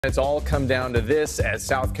It's all come down to this as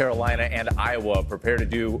South Carolina and Iowa prepare to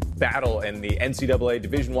do battle in the NCAA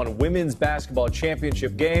Division I Women's Basketball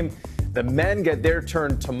Championship game. The men get their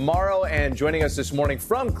turn tomorrow, and joining us this morning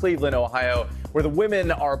from Cleveland, Ohio, where the women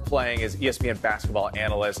are playing, is ESPN basketball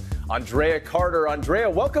analyst Andraya Carter.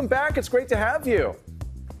 Andraya, welcome back. It's great to have you.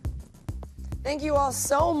 Thank you all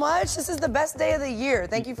so much. This is the best day of the year.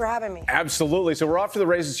 Thank you for having me. Absolutely. So we're off to the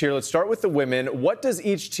races here. Let's start with the women. What does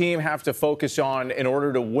each team have to focus on in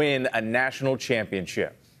order to win a national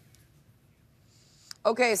championship?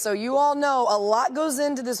 Okay, so you all know a lot goes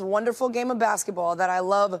into this wonderful game of basketball that I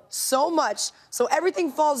love so much. So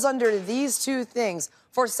everything falls under these two things.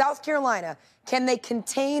 For South Carolina, can they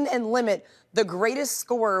contain and limit the greatest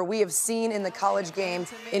scorer we have seen in the college game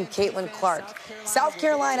in Caitlin Clark? South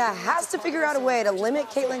Carolina has to figure out a way to limit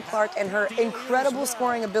Caitlin Clark and her incredible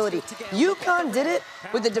scoring ability. UConn did it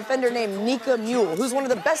with a defender named Nika Mule, who's one of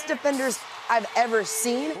the best defenders I've ever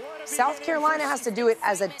seen. South Carolina has to do it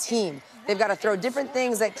as a team. They've got to throw different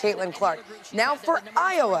things at Caitlin Clark. Now for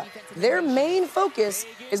Iowa, their main focus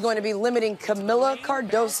is going to be limiting Camila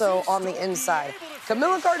Cardoso on the inside.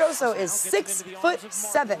 Camila Cardoso is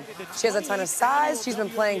 6'7". She has a ton of size. She's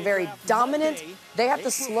been playing very dominant. They have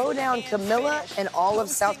to slow down Camila and all of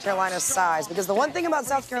South Carolina's size, because the one thing about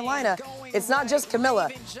South Carolina, it's not just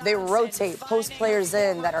Camila. They rotate post players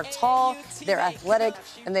in that are tall, they're athletic,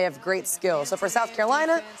 and they have great skill. So for South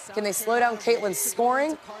Carolina, can they slow down Caitlin's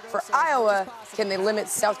scoring? For Iowa, can they limit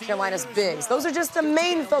South Carolina's bigs? Those are just the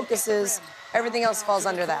main focuses. Everything else falls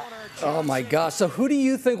under that. Oh, my gosh. So who do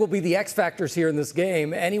you think will be the X factors here in this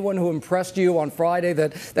game? Anyone who impressed you on Friday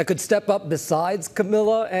that could step up besides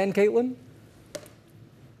Camila and Caitlin?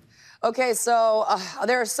 Okay, so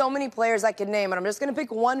there are so many players I could name, and I'm just going to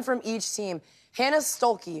pick one from each team. Hannah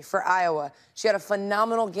Stolke for Iowa. She had a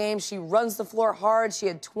phenomenal game. She runs the floor hard. She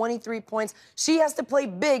had 23 points. She has to play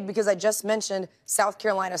big because I just mentioned South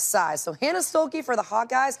Carolina's size. So Hannah Stolke for the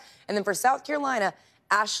Hawkeyes, and then for South Carolina,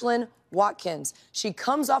 Ashlyn Watkins. She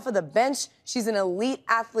comes off of the bench. She's an elite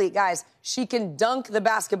athlete, guys. She can dunk the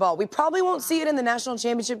basketball. We probably won't see it in the national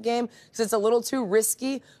championship game because it's a little too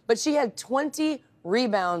risky, but she had 20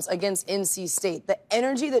 rebounds against NC State. The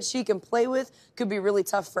energy that she can play with could be really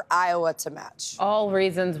tough for Iowa to match. All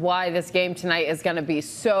reasons why this game tonight is going to be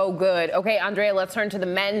so good. Okay, Andrea, let's turn to the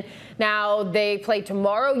men. Now, they play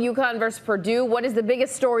tomorrow, UConn versus Purdue. What is the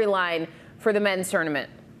biggest storyline for the men's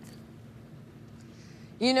tournament?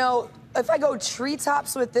 You know, if I go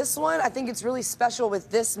treetops with this one, I think it's really special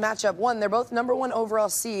with this matchup. One, they're both #1 overall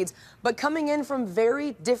seeds, but coming in from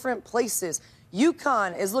very different places.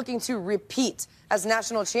 UConn is looking to repeat as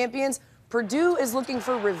national champions. Purdue is looking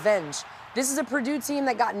for revenge. This is a Purdue team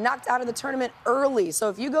that got knocked out of the tournament early. So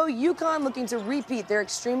if you go UConn looking to repeat, they're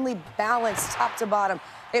extremely balanced top to bottom.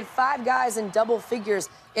 They had 5 guys in double figures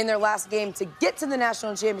in their last game to get to the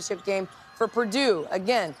national championship game. For Purdue,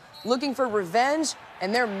 again, looking for revenge,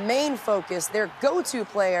 and their main focus, their go-to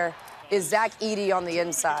player, is Zach Edey on the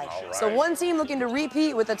inside. Right. So one team looking to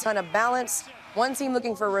repeat with a ton of balance, one team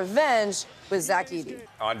looking for revenge with Zach Edey.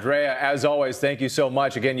 Andrea, as always, thank you so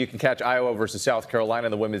much. Again, you can catch Iowa versus South Carolina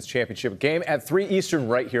in the women's championship game at 3 Eastern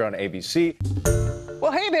right here on ABC.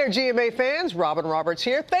 Well, hey there, GMA fans. Robin Roberts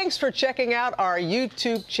here. Thanks for checking out our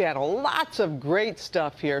YouTube channel. Lots of great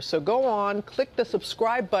stuff here. So go on, click the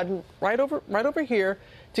subscribe button right over here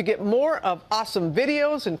to get more of awesome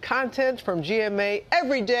videos and content from GMA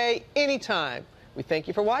every day, anytime. We thank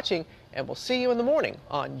you for watching, and we'll see you in the morning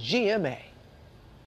on GMA.